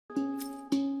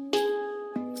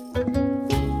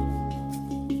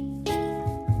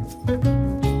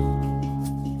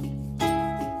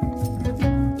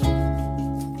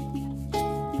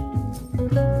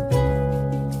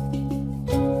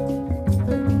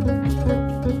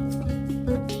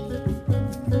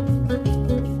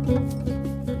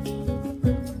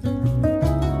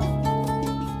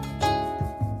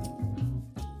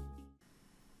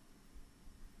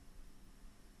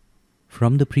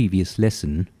From the previous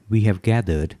lesson, we have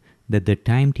gathered that the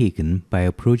time taken by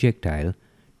a projectile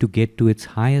to get to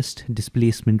its highest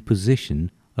displacement position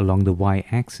along the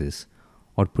y-axis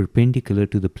or perpendicular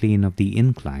to the plane of the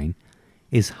incline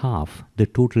is half the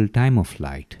total time of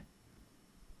flight.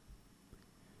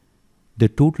 The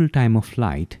total time of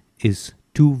flight is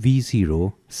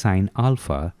 2v0 sine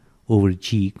alpha over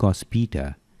g cos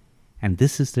beta, and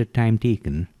this is the time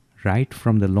taken right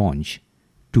from the launch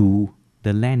to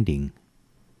the landing.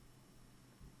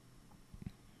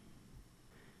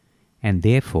 And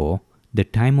therefore, the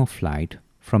time of flight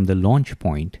from the launch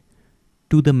point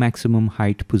to the maximum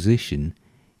height position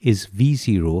is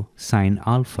v0 sine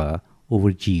alpha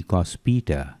over g cos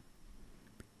beta.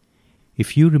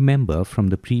 If you remember from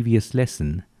the previous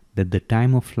lesson that the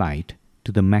time of flight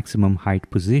to the maximum height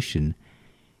position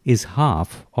is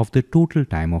half of the total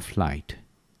time of flight.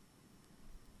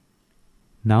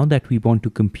 Now that we want to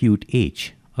compute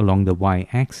h along the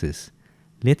y-axis,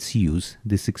 let's use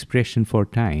this expression for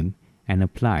time and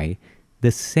apply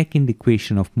the second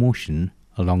equation of motion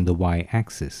along the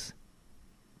y-axis.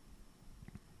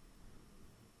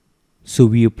 So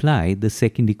we apply the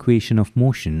second equation of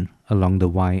motion along the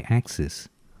y-axis.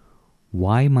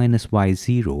 Y minus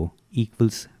y0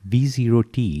 equals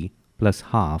v0t plus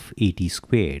half at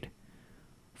squared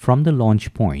from the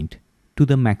launch point to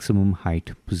the maximum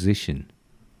height position.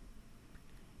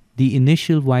 The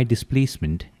initial y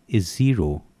displacement is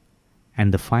 0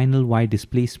 and the final y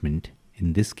displacement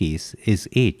in this case is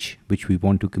h, which we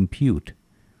want to compute.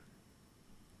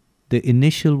 The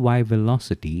initial y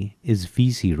velocity is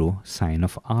v0 sine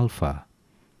of alpha,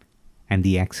 and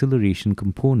the acceleration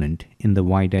component in the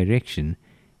y direction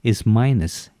is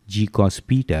minus g cos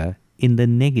beta in the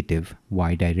negative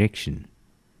y direction.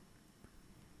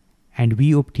 And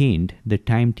we obtained the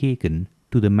time taken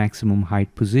to the maximum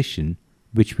height position,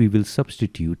 which we will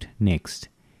substitute next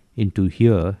into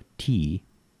here t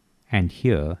and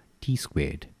here t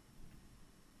squared.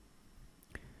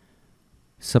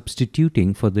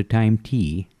 Substituting for the time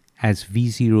t as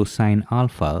v0 sine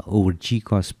alpha over g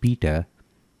cos beta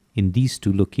in these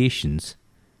two locations,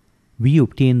 we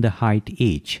obtain the height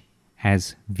h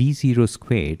as v0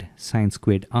 squared sine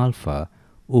squared alpha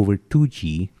over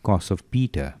 2g cos of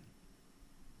beta.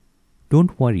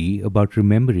 Don't worry about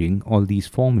remembering all these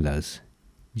formulas,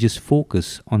 just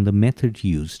focus on the method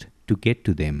used to get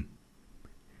to them.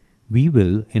 We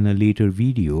will, in a later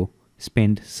video,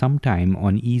 spend some time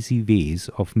on easy ways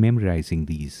of memorizing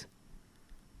these.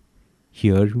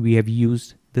 Here we have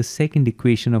used the second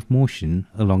equation of motion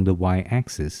along the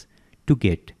y-axis to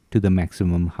get to the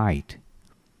maximum height.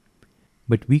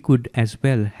 But we could as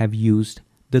well have used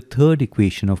the third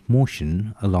equation of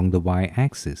motion along the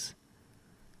y-axis.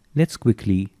 Let's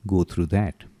quickly go through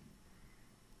that.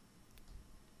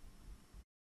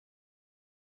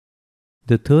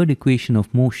 The third equation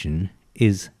of motion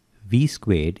is v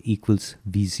squared equals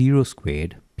v0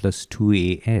 squared plus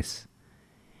 2as,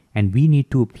 and we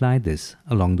need to apply this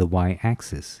along the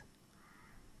y-axis.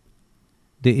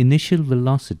 The initial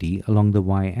velocity along the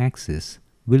y-axis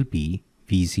will be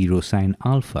v0 sine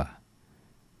alpha.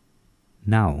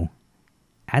 Now,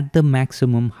 at the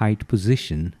maximum height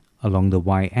position along the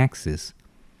y-axis,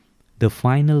 the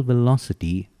final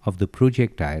velocity of the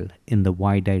projectile in the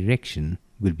y direction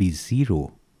will be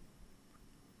 0.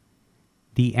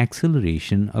 The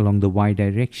acceleration along the y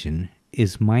direction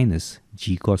is minus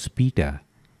g cos beta,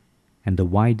 and the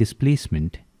y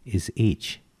displacement is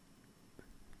h.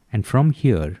 And from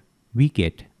here, we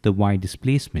get the y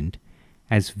displacement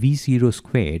as v0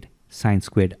 squared sine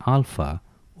squared alpha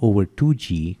over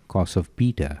 2g cos of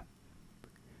beta,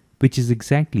 which is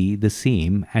exactly the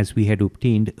same as we had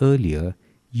obtained earlier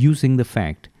using the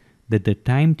fact that the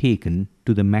time taken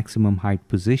to the maximum height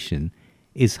position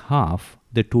is half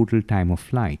the total time of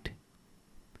flight.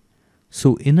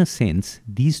 So in a sense,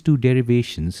 these two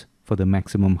derivations for the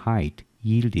maximum height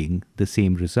yielding the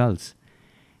same results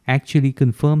actually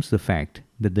confirms the fact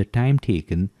that the time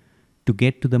taken to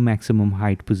get to the maximum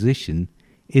height position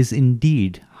is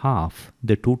indeed half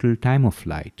the total time of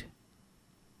flight.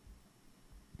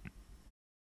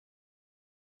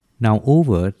 Now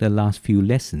over the last few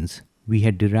lessons, we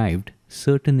had derived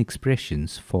certain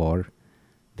expressions for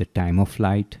the time of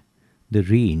flight, the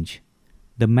range,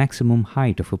 the maximum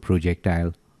height of a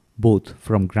projectile, both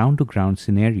from ground-to-ground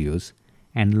scenarios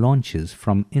and launches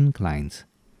from inclines.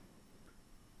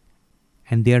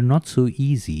 And they are not so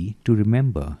easy to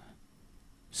remember.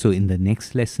 So in the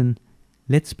next lesson,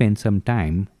 let's spend some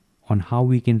time on how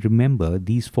we can remember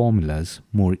these formulas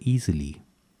more easily.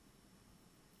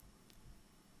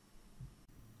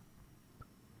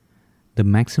 The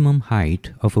maximum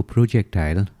height of a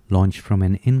projectile launched from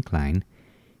an incline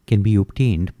can be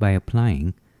obtained by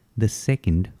applying the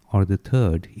second or the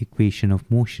third equation of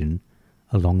motion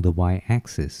along the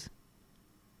y-axis.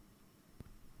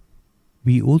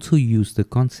 We also use the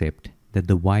concept that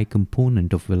the y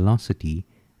component of velocity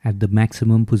at the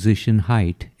maximum position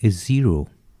height is 0,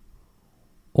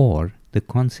 or the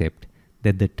concept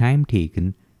that the time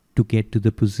taken to get to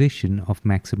the position of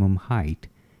maximum height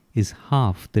is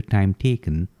half the time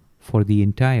taken for the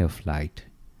entire flight.